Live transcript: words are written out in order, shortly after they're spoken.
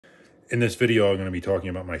In this video, I'm going to be talking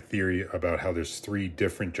about my theory about how there's 3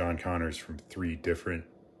 different John Connors from 3 different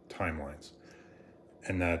timelines,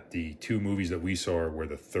 and that the 2 movies that we saw were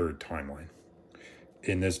the 3rd timeline.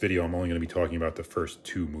 In this video, I'm only going to be talking about the first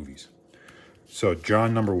 2 movies. So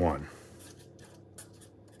John number 1.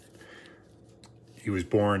 He was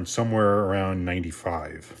born somewhere around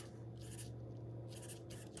 95.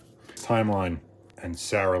 Timeline, and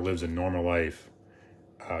Sarah lives a normal life,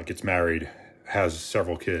 gets married, has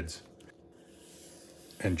several kids.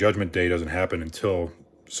 And Judgment Day doesn't happen until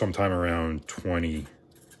sometime around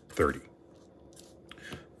 2030.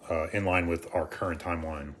 In line with our current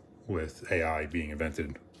timeline with AI being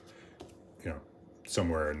invented,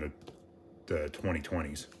 somewhere in the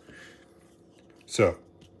 2020s. So,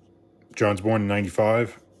 John's born in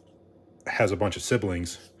 95, has a bunch of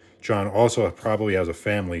siblings. John also probably has a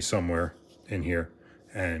family somewhere in here,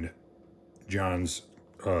 and John's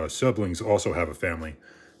siblings also have a family.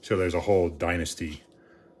 So there's a whole dynasty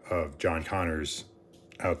of John Connors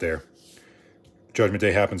out there. Judgment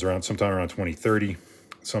Day happens sometime around 2030.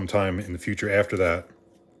 Sometime in the future after that,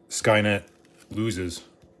 Skynet loses,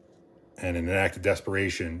 and in an act of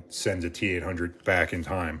desperation sends a T-800 back in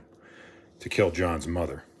time to kill John's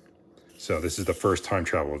mother. So this is the first time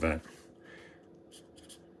travel event.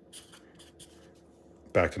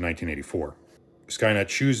 Back to 1984. Skynet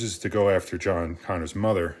chooses to go after John Connor's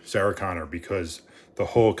mother, Sarah Connor, because the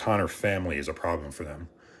whole Connor family is a problem for them.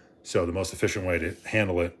 So the most efficient way to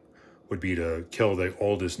handle it would be to kill the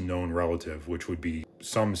oldest known relative, which would be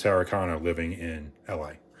some Sarah Connor living in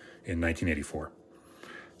LA in 1984.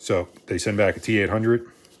 So they send back a T-800.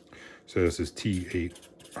 So this is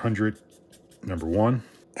T-800 number 1.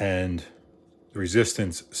 And the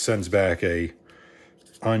Resistance sends back a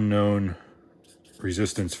unknown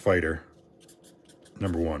resistance fighter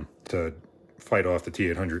number 1 to fight off the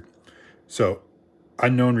T-800. So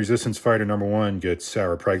unknown resistance fighter number 1 gets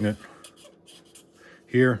Sarah pregnant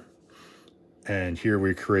here, and here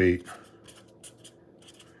we create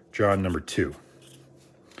John number 2.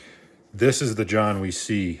 This is the John we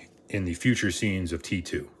see in the future scenes of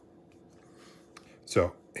T2.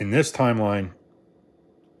 So in this timeline,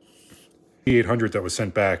 T-800 that was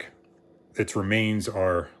sent back, its remains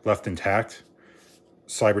are left intact.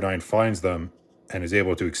 Cyberdyne finds them and is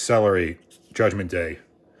able to accelerate Judgment Day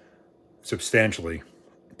substantially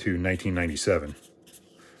to 1997.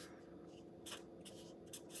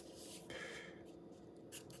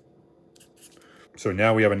 So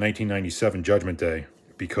now we have a 1997 Judgment Day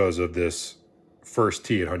because of this first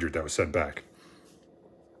T-800 that was sent back.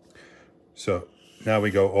 So now we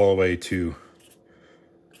go all the way to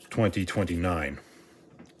 2029,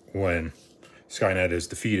 when Skynet is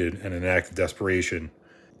defeated and in an act of desperation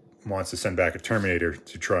wants to send back a Terminator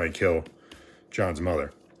to try and kill John's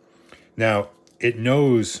mother. Now, it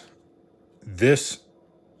knows, this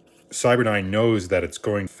Cyberdyne knows that it's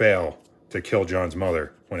going to fail to kill John's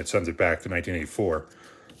mother when it sends it back to 1984,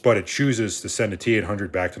 but it chooses to send a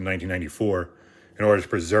T-800 back to 1994 in order to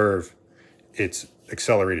preserve its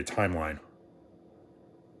accelerated timeline,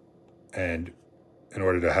 and in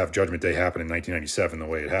order to have Judgment Day happen in 1997 the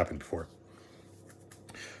way it happened before.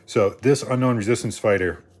 So this unknown resistance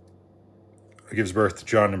fighter gives birth to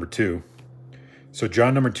John number 2. So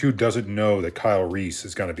John number 2 doesn't know that Kyle Reese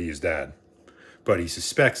is going to be his dad, but he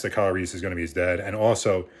suspects that Kyle Reese is going to be his dad, and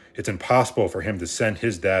also it's impossible for him to send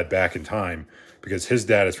his dad back in time because his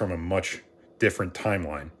dad is from a much different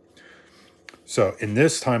timeline. So in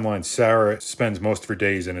this timeline, Sarah spends most of her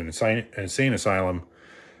days in an insane asylum,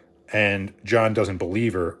 and John doesn't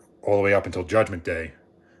believe her all the way up until Judgment Day,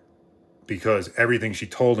 because everything she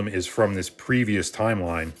told him is from this previous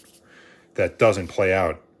timeline that doesn't play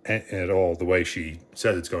out at all the way she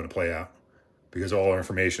says it's going to play out, because all our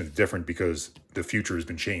information is different because the future has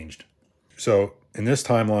been changed. So in this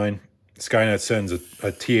timeline, Skynet sends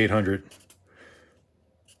a T-800,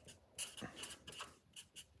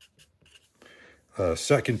 a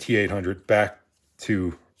second T-800 back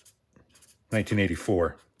to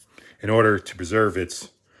 1984 in order to preserve its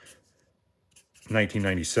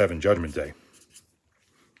 1997 Judgment Day.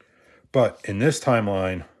 But in this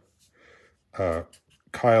timeline,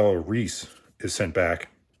 Kyle Reese is sent back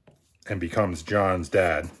and becomes John's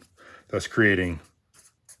dad, thus creating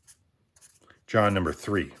John number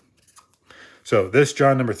 3. So this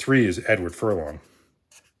John number 3 is Edward Furlong.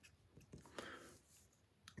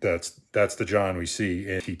 That's the John we see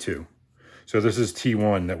in T2. So this is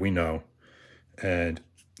T1 that we know, and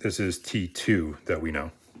this is T2 that we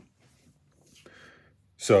know.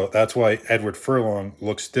 So that's why Edward Furlong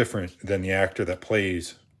looks different than the actor that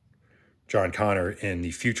plays John Connor in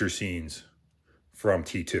the future scenes from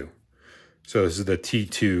T2. So this is the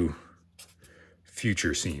T2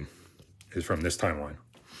 future scene is from this timeline.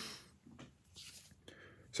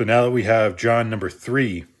 So now that we have John number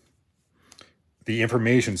 3, the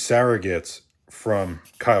information Sarah gets from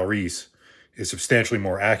Kyle Reese is substantially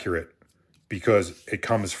more accurate because it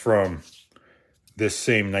comes from this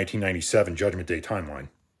same 1997 Judgment Day timeline.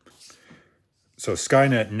 So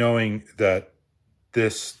Skynet, knowing that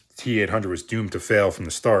this T-800 was doomed to fail from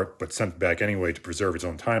the start, but sent back anyway to preserve its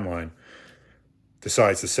own timeline,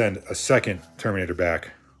 decides to send a second Terminator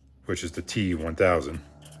back, which is the T-1000.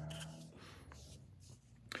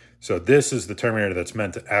 So this is the Terminator that's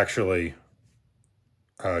meant to actually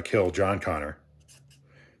kill John Connor.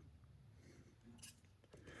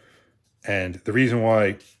 And the reason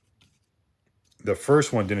why the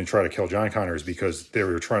first one didn't try to kill John Connor is because they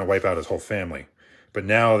were trying to wipe out his whole family. But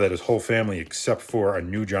now that his whole family, except for a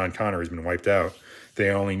new John Connor, has been wiped out,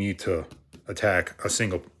 they only need to attack a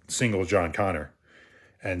single John Connor.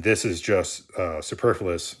 And this is just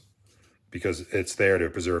superfluous because it's there to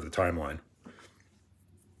preserve the timeline.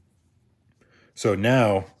 So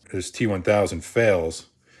now this T-1000 fails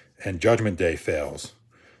and Judgment Day fails.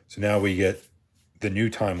 So now we get the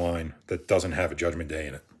new timeline that doesn't have a Judgment Day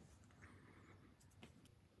in it.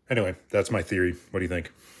 Anyway, that's my theory. What do you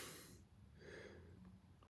think?